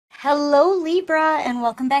Hello Libra, and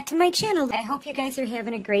welcome back to my channel. I hope you guys are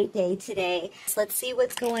having a great day today. So let's see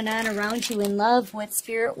what's going on around you in love, what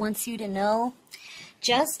Spirit wants you to know.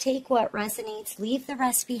 Just take what resonates, leave the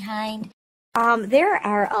rest behind. There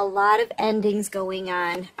are a lot of endings going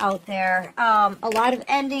on out there. A lot of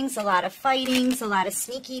endings, a lot of fightings, a lot of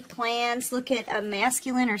sneaky plans. Look at a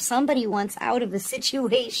masculine or somebody wants out of a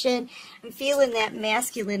situation. I'm feeling that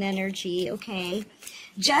masculine energy, okay?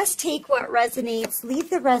 Just take what resonates, leave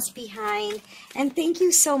the rest behind, and thank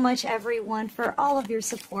you so much, everyone, for all of your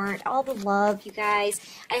support, all the love, you guys.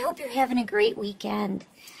 I hope you're having a great weekend.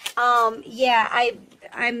 I'm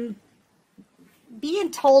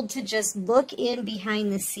being told to just look in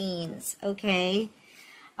behind the scenes, okay?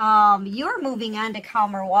 You're moving on to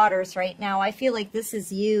calmer waters right now. I feel like this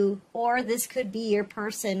is you, or this could be your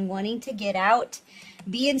person wanting to get out,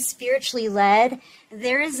 being spiritually led.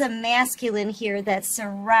 There is a masculine here that's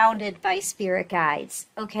surrounded by spirit guides,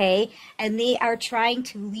 okay? And they are trying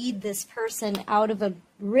to lead this person out of a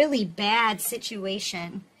really bad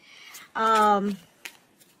situation. I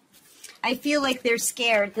feel like they're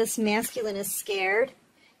scared. This masculine is scared.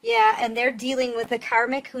 Yeah, and they're dealing with a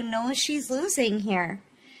karmic who knows she's losing here.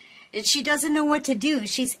 And she doesn't know what to do.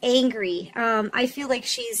 She's angry. I feel like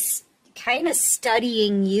she's kind of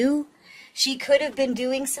studying you. She could have been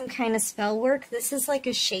doing some kind of spell work. This is like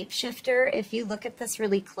a shapeshifter. If you look at this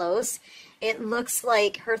really close, it looks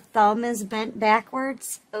like her thumb is bent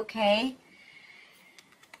backwards, okay?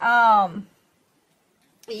 Yeah,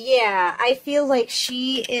 I feel like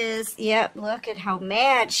she is, yep, look at how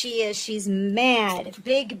mad she is. She's mad,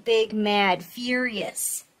 big, big mad,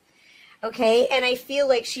 furious, okay? And I feel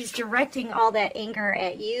like she's directing all that anger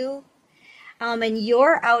at you. And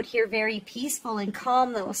you're out here very peaceful and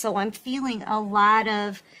calm, though, so I'm feeling a lot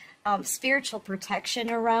of spiritual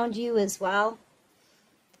protection around you as well,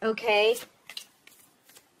 okay?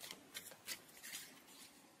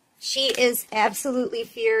 She is absolutely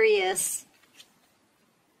furious.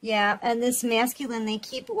 Yeah, and this masculine, they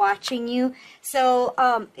keep watching you.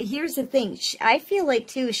 So here's the thing. I feel like,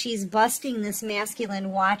 too, she's busting this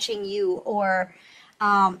masculine watching you, or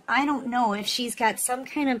I don't know if she's got some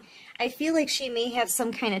kind of, I feel like she may have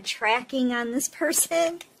some kind of tracking on this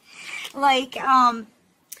person. Like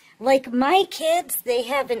my kids, they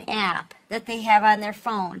have an app that they have on their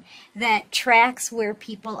phone that tracks where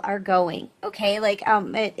people are going. Okay, like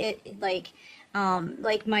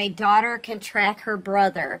my daughter can track her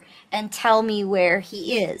brother and tell me where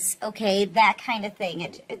he is. Okay, that kind of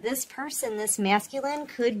thing. This person, this masculine,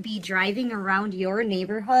 could be driving around your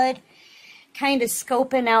neighborhood, kind of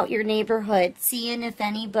scoping out your neighborhood, seeing if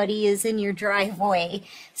anybody is in your driveway,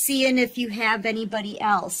 seeing if you have anybody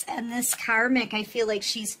else. And this karmic, I feel like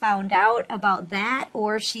she's found out about that,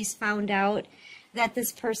 or she's found out that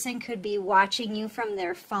this person could be watching you from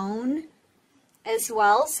their phone as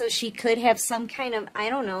well. So she could have some kind of, I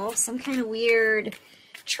don't know, some kind of weird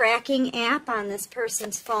tracking app on this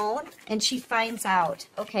person's phone, and she finds out.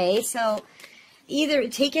 Okay, so either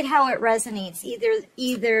take it how it resonates.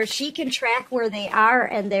 Either she can track where they are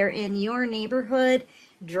and they're in your neighborhood,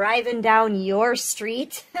 driving down your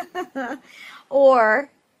street, or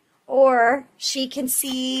she can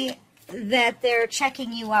see that they're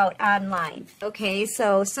checking you out online. Okay,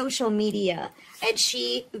 so social media, and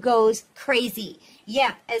she goes crazy.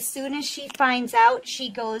 Yeah, as soon as she finds out, she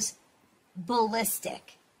goes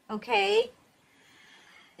ballistic. Okay?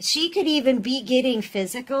 She could even be getting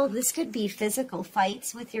physical. This could be physical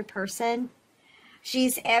fights with your person.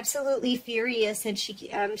 She's absolutely furious, and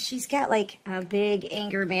she's got like a big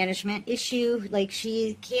anger management issue. Like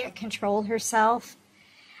she can't control herself.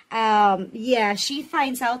 Yeah, she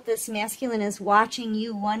finds out this masculine is watching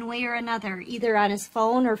you one way or another, either on his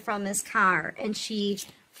phone or from his car, and she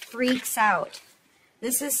freaks out.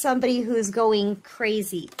 This is somebody who's going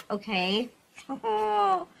crazy, okay?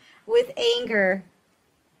 With anger.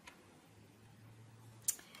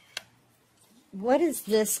 What is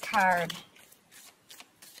this card?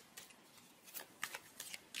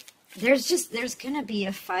 There's going to be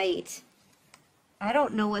a fight. I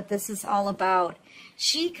don't know what this is all about.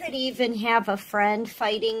 She could even have a friend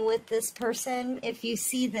fighting with this person. If you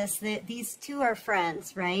see this, these two are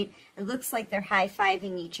friends, right? It looks like they're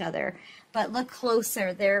high-fiving each other. But look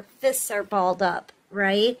closer. Their fists are balled up,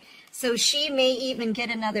 right? So she may even get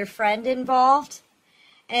another friend involved.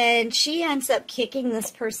 And she ends up kicking this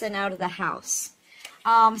person out of the house.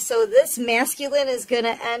 So this masculine is going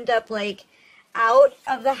to end up like out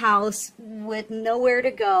of the house with nowhere to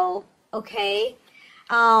go, okay?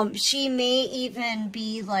 She may even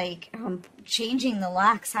be like changing the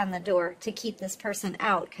locks on the door to keep this person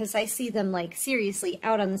out, because I see them like seriously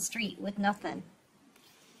out on the street with nothing.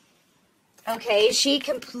 Okay, she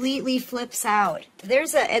completely flips out.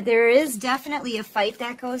 There is definitely a fight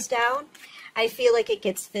that goes down. I feel like it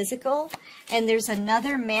gets physical, and there's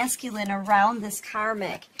another masculine around this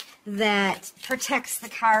karmic that protects the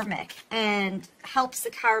karmic and helps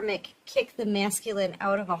the karmic kick the masculine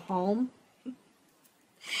out of a home.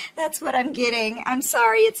 That's what I'm getting. I'm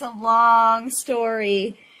sorry, it's a long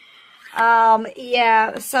story.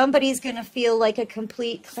 Yeah, somebody's going to feel like a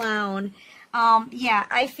complete clown. Yeah,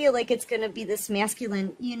 I feel like it's going to be this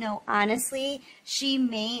masculine. You know, honestly, she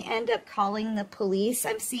may end up calling the police.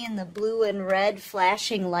 I'm seeing the blue and red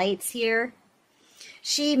flashing lights here.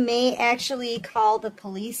 She may actually call the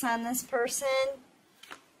police on this person.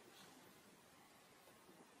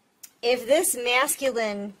 If this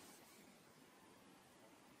masculine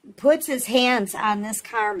puts his hands on this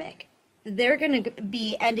karmic, they're going to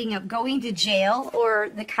be ending up going to jail, or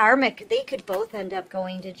the karmic, they could both end up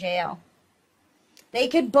going to jail. They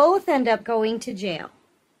could both end up going to jail.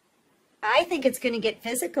 I think it's going to get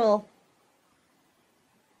physical.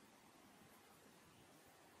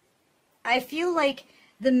 I feel like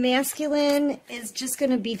the masculine is just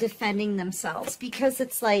going to be defending themselves, because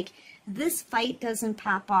it's like this fight doesn't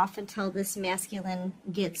pop off until this masculine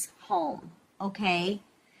gets home, okay?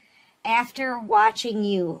 After watching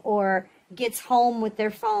you, or gets home with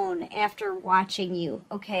their phone after watching you,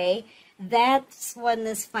 okay? That's when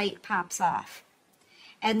this fight pops off.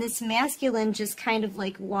 And this masculine just kind of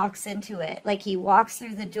like walks into it. Like he walks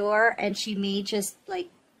through the door and she may just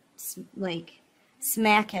like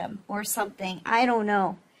smack him or something. I don't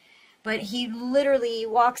know. But he literally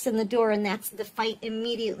walks in the door and that's the fight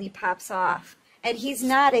immediately pops off. And he's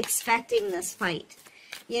not expecting this fight,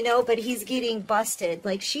 you know, but he's getting busted.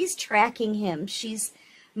 Like she's tracking him. She's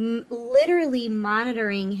literally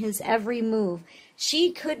monitoring his every move.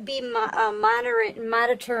 She could be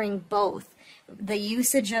monitoring both the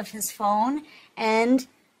usage of his phone and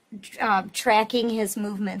tracking his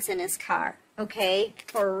movements in his car. Okay?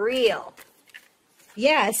 For real.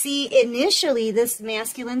 Yeah, see, initially this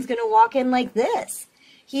masculine's going to walk in like this.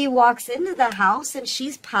 He walks into the house and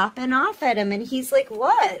she's popping off at him and he's like,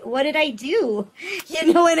 what? What did I do?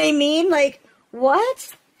 You know what I mean? Like,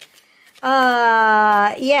 what?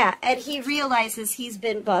 Yeah, and he realizes he's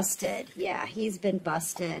been busted. Yeah, he's been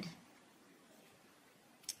busted.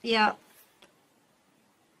 Yeah.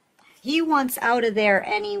 He wants out of there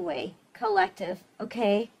anyway, collective,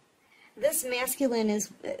 okay? This masculine is,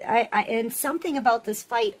 and something about this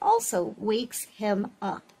fight also wakes him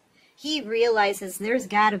up. He realizes there's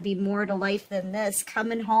got to be more to life than this.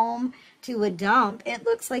 Coming home to a dump, it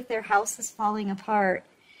looks like their house is falling apart.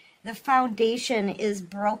 The foundation is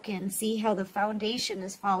broken. See how the foundation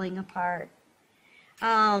is falling apart.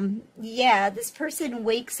 Yeah, this person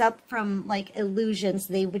wakes up from, like, illusions.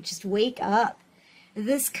 They would just wake up.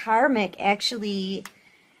 This karmic actually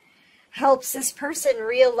helps this person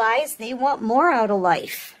realize they want more out of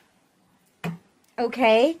life.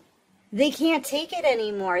 Okay? They can't take it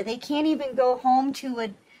anymore. They can't even go home to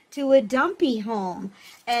a dumpy home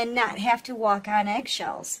and not have to walk on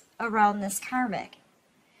eggshells around this karmic.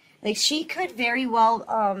 Like, she could very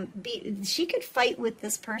well she could fight with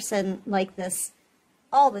this person like this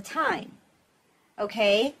all the time.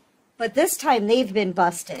 Okay? But this time they've been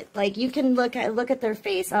busted. Like, you can look at their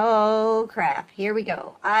face. Oh crap, here we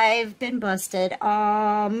go. I've been busted.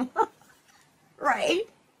 Right?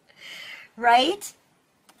 Right?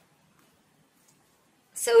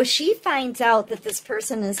 So she finds out that this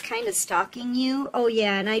person is kind of stalking you. Oh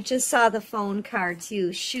yeah, and I just saw the phone card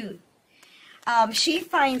too. Shoot. She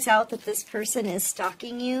finds out that this person is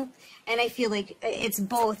stalking you, and I feel like it's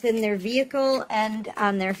both in their vehicle and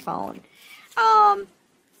on their phone.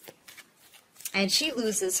 And she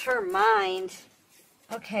loses her mind.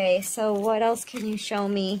 Okay, so what else can you show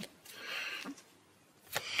me?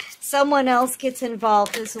 Someone else gets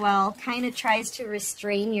involved as well. Kind of tries to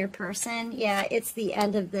restrain your person. Yeah, it's the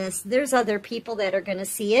end of this. There's other people that are going to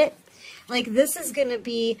see it. Like, this is going to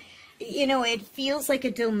be, you know, it feels like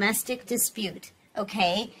a domestic dispute.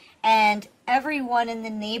 Okay? And everyone in the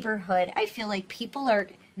neighborhood, I feel like people are,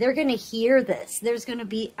 they're going to hear this. There's going to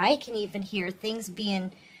be, I can even hear things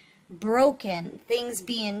being broken, things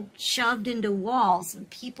being shoved into walls,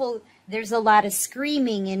 people, there's a lot of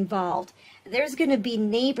screaming involved. There's going to be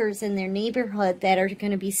neighbors in their neighborhood that are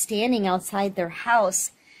going to be standing outside their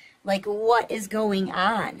house like, what is going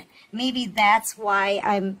on? Maybe that's why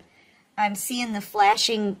I'm seeing the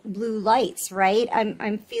flashing blue lights, right?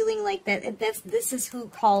 I'm feeling like this is who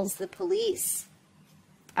calls the police,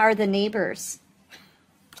 are the neighbors.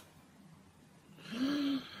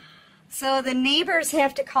 So the neighbors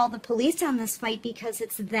have to call the police on this fight because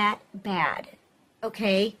it's that bad.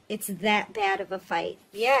 Okay, it's that bad of a fight.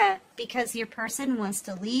 Yeah, because your person wants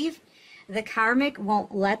to leave. The karmic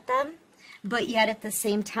won't let them. But yet at the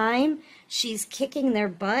same time, she's kicking their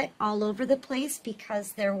butt all over the place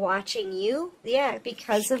because they're watching you. Yeah,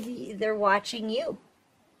 they're watching you.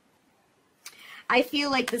 I feel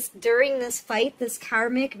like during this fight, this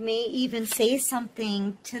karmic may even say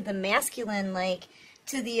something to the masculine, like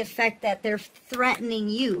to the effect that they're threatening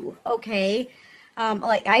you, okay?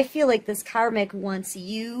 Like, I feel like this karmic wants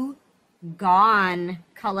you gone,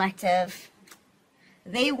 collective.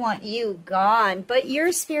 They want you gone, but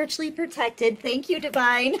you're spiritually protected. Thank you,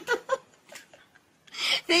 Divine.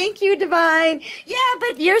 Thank you, Divine. Yeah,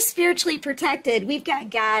 but you're spiritually protected. We've got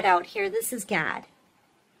God out here. This is God.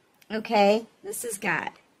 Okay? This is God.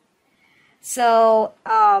 So,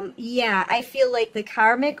 yeah, I feel like the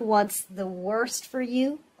karmic wants the worst for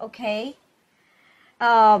you, okay?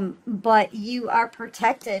 But you are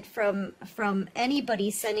protected from anybody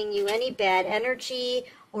sending you any bad energy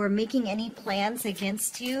or making any plans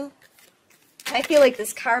against you. I feel like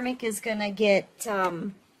this karmic is gonna get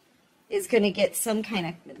some kind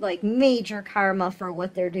of like major karma for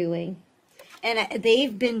what they're doing. And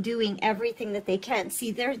they've been doing everything that they can.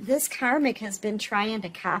 See, this karmic has been trying to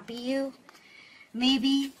copy you,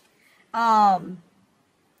 maybe.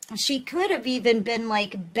 She could have even been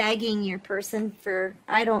like begging your person for,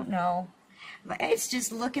 I don't know. It's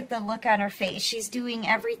just look at the look on her face. She's doing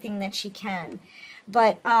everything that she can.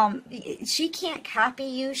 But she can't copy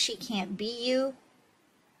you. She can't be you.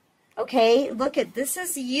 Okay, look at, this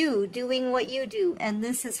is you doing what you do, and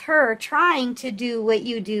this is her trying to do what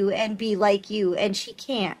you do and be like you, and she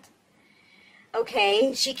can't.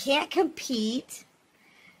 Okay, she can't compete.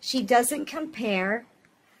 She doesn't compare.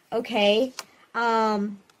 Okay,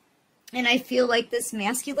 and I feel like this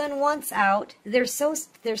masculine wants out. They're so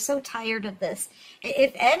tired of this.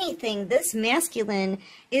 If anything, this masculine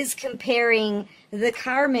is comparing the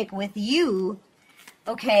karmic with you.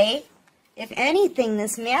 Okay? If anything,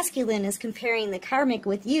 this masculine is comparing the karmic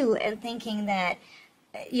with you and thinking that,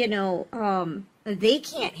 you know, they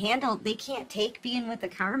can't take being with the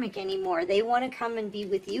karmic anymore. They want to come and be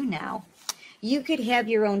with you now. You could have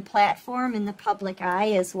your own platform in the public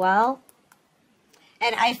eye as well.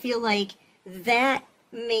 And I feel like that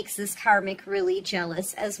makes this karmic really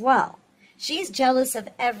jealous as well. She's jealous of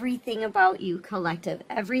everything about you, collective.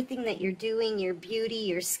 Everything that you're doing, your beauty,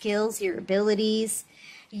 your skills, your abilities,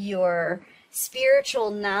 your spiritual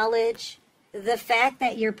knowledge, the fact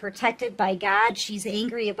that you're protected by God. She's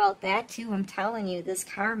angry about that too. I'm telling you, this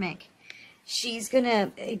karmic, she's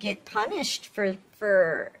gonna get punished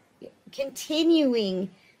for continuing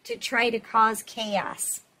to try to cause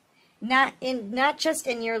chaos. Not just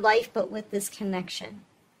in your life, but with this connection.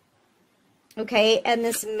 Okay, and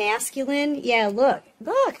this masculine, yeah, look,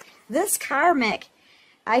 this karmic,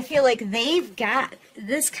 I feel like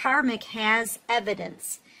this karmic has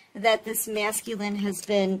evidence that this masculine has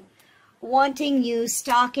been wanting you,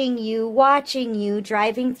 stalking you, watching you,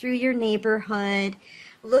 driving through your neighborhood,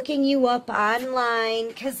 looking you up online,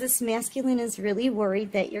 because this masculine is really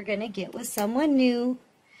worried that you're going to get with someone new.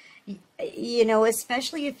 You know,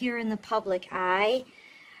 especially if you're in the public eye,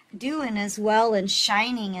 doing as well and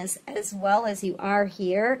shining as well as you are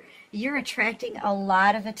here, you're attracting a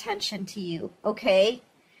lot of attention to you, okay?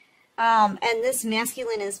 And this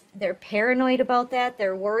masculine they're paranoid about that,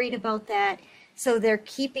 they're worried about that, so they're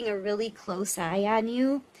keeping a really close eye on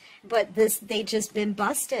you, but they just been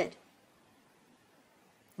busted.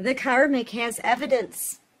 The karmic has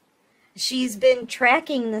evidence. She's been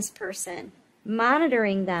tracking this person,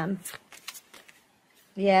 monitoring them.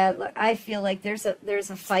 Yeah, look, I feel like there's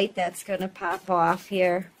a fight that's going to pop off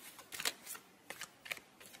here.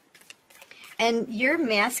 And your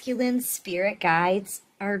masculine spirit guides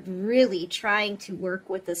are really trying to work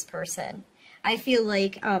with this person. I feel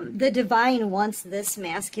like the divine wants this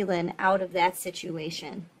masculine out of that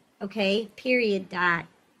situation. Okay? Period. Dot.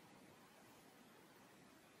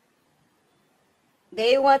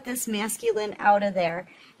 They want this masculine out of there.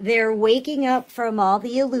 They're waking up from all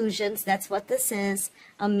the illusions. That's what this is.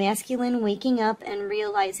 A masculine waking up and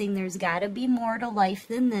realizing there's got to be more to life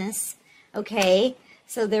than this. Okay?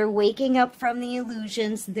 So they're waking up from the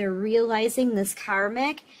illusions. They're realizing this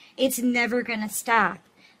karmic, it's never going to stop.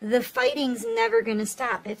 The fighting's never going to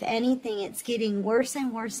stop. If anything, it's getting worse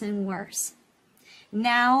and worse and worse.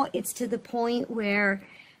 Now it's to the point where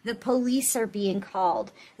the police are being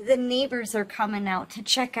called. The neighbors are coming out to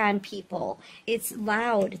check on people. It's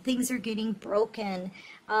loud. Things are getting broken.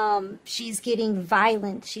 She's getting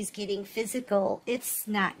violent. She's getting physical. It's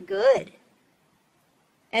not good.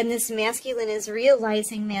 And this masculine is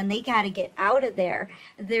realizing, man, they got to get out of there.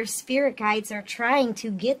 Their spirit guides are trying to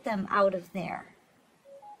get them out of there.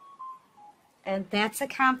 And that's a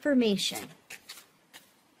confirmation.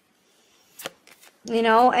 You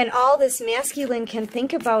know, and all this masculine can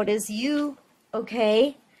think about is you,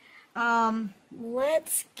 okay?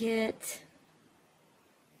 Let's get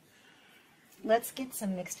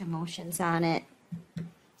some mixed emotions on it.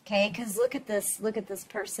 Okay, because look at this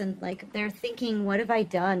person, like they're thinking, what have I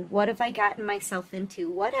done? What have I gotten myself into?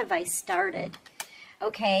 What have I started?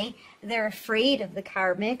 Okay, they're afraid of the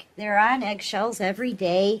karmic. They're on eggshells every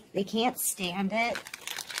day. They can't stand it.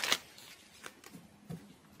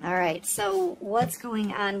 All right, so what's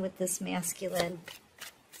going on with this masculine?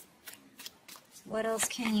 What else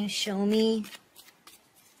can you show me?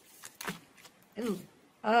 Ooh,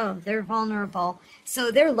 oh, they're vulnerable. So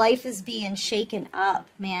their life is being shaken up,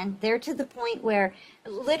 man. They're to the point where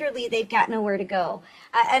literally they've got nowhere to go.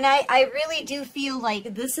 And I really do feel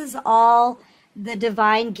like this is all the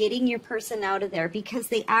divine getting your person out of there, because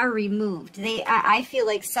they are removed. I feel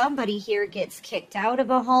like somebody here gets kicked out of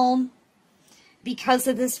a home because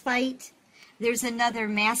of this fight. There's another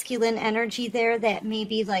masculine energy there that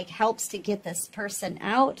maybe like helps to get this person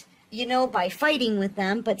out, you know, by fighting with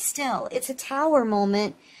them. But still, it's a tower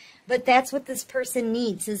moment. But that's what this person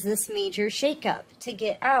needs, is this major shakeup to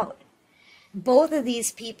get out. Both of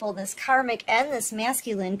these people, this karmic and this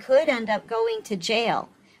masculine, could end up going to jail.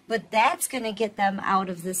 But that's going to get them out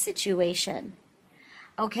of the situation.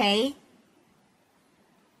 Okay?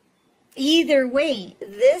 Either way,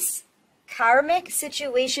 this karmic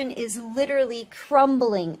situation is literally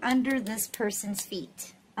crumbling under this person's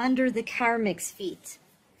feet, under the karmic's feet.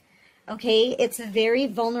 Okay, it's a very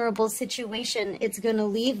vulnerable situation. It's going to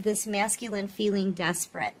leave this masculine feeling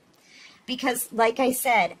desperate. Because, like I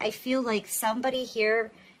said, I feel like somebody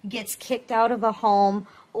here gets kicked out of a home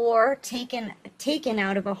or taken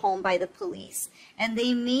out of a home by the police. And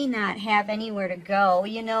they may not have anywhere to go.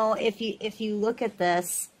 You know, if you look at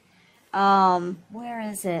this, where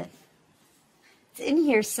is it? It's in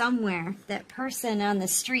here somewhere, that person on the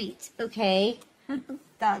street, okay? I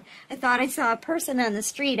thought I saw a person on the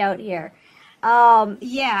street out here.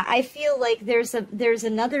 Yeah, I feel like there's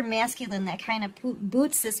another masculine that kind of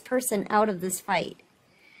boots this person out of this fight.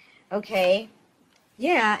 Okay?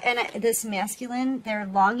 Yeah, and this masculine, they're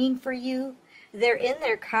longing for you. They're in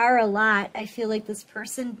their car a lot. I feel like this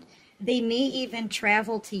person, they may even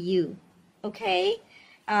travel to you. Okay?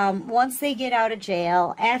 Once they get out of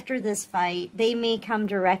jail, after this fight, they may come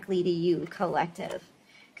directly to you, collective.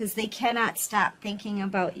 Because they cannot stop thinking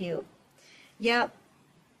about you. Yep.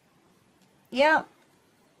 Yep.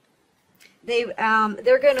 They're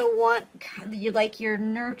gonna want your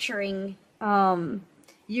nurturing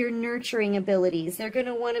abilities. They're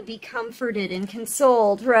gonna want to be comforted and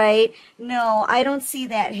consoled, right? No, I don't see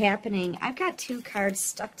that happening. I've got two cards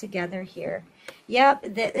stuck together here.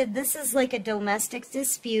 Yep, this is like a domestic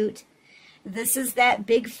dispute. This is that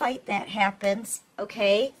big fight that happens,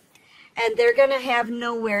 okay? And they're going to have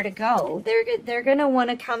nowhere to go. They're going to want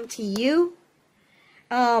to come to you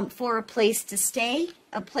for a place to stay,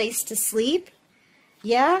 a place to sleep.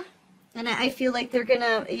 Yeah? And I feel like they're going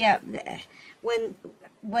to, yeah,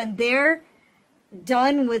 when they're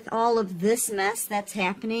done with all of this mess that's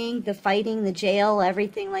happening, the fighting, the jail,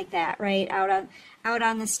 everything like that, right? Out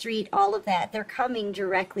on the street, all of that, they're coming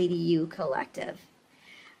directly to you, collective.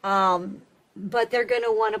 But they're going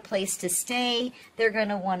to want a place to stay. They're going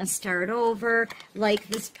to want to start over. Like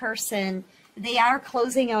this person, they are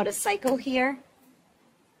closing out a cycle here.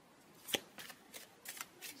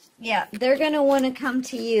 Yeah, they're going to want to come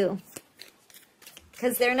to you.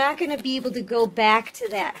 Because they're not going to be able to go back to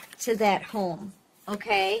that home.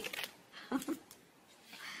 Okay?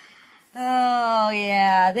 Oh,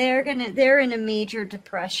 yeah. They're in a major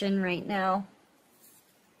depression right now.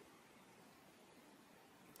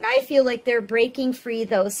 I feel like they're breaking free,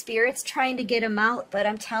 though. Spirit's trying to get them out, but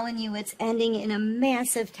I'm telling you, it's ending in a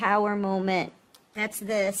massive tower moment. That's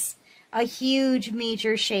this. A huge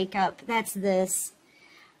major shakeup. That's this.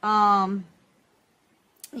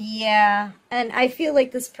 Yeah. And I feel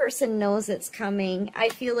like this person knows it's coming. I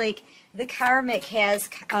feel like the karmic has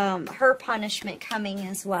her punishment coming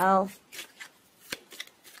as well.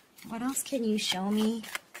 What else can you show me?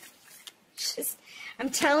 I'm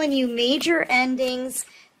telling you, major endings,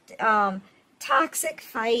 toxic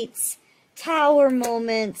fights, tower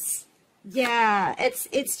moments. Yeah,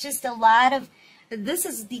 it's just a lot of, this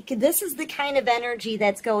is the kind of energy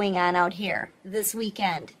that's going on out here this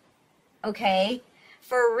weekend. Okay?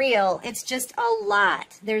 For real, it's just a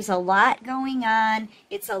lot. There's a lot going on.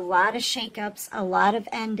 It's a lot of shakeups, a lot of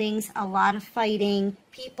endings, a lot of fighting,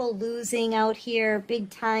 people losing out here big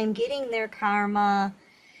time, getting their karma,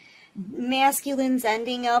 masculines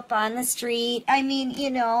ending up on the street. I mean,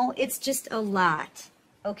 you know, it's just a lot,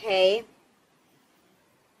 okay?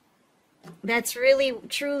 That's really,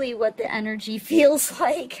 truly what the energy feels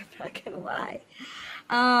like. I'm not gonna lie.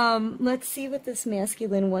 Let's see what this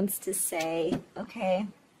masculine wants to say. Okay.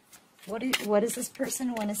 What does this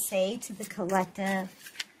person want to say to the collective?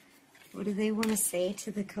 What do they want to say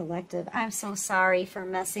to the collective? I'm so sorry for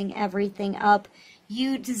messing everything up.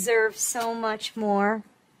 You deserve so much more.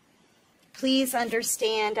 Please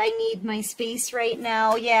understand, I need my space right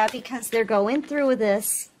now. Yeah, because they're going through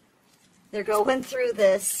this. They're going through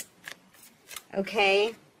this.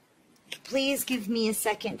 Okay? Please give me a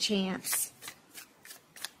second chance.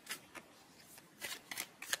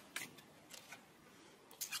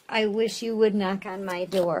 I wish you would knock on my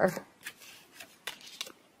door.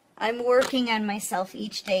 I'm working on myself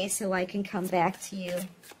each day so I can come back to you.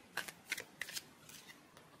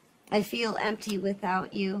 I feel empty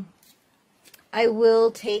without you. I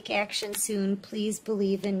will take action soon. Please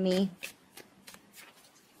believe in me.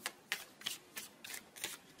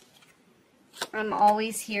 I'm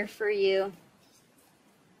always here for you.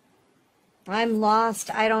 I'm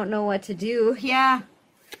lost. I don't know what to do. Yeah.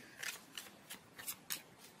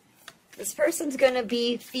 This person's going to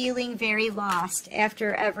be feeling very lost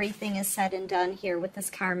after everything is said and done here with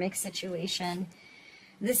this karmic situation.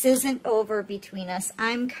 This isn't over between us.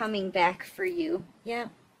 I'm coming back for you. Yeah.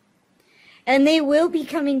 And they will be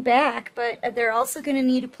coming back, but they're also going to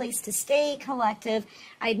need a place to stay, collective.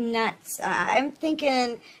 I'm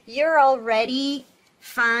thinking you're already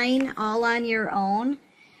fine all on your own.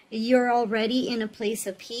 You're already in a place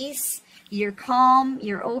of peace. You're calm,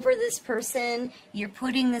 you're over this person, you're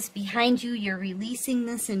putting this behind you, you're releasing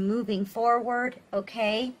this and moving forward,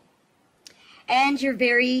 okay? And you're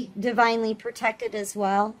very divinely protected as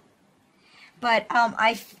well. But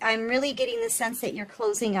I'm really getting the sense that you're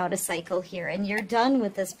closing out a cycle here and you're done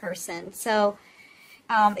with this person. So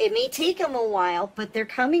it may take them a while, but they're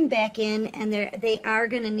coming back in and they are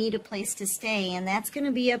going to need a place to stay, and that's going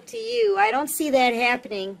to be up to you. I don't see that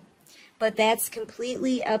happening. But that's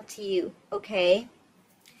completely up to you, okay?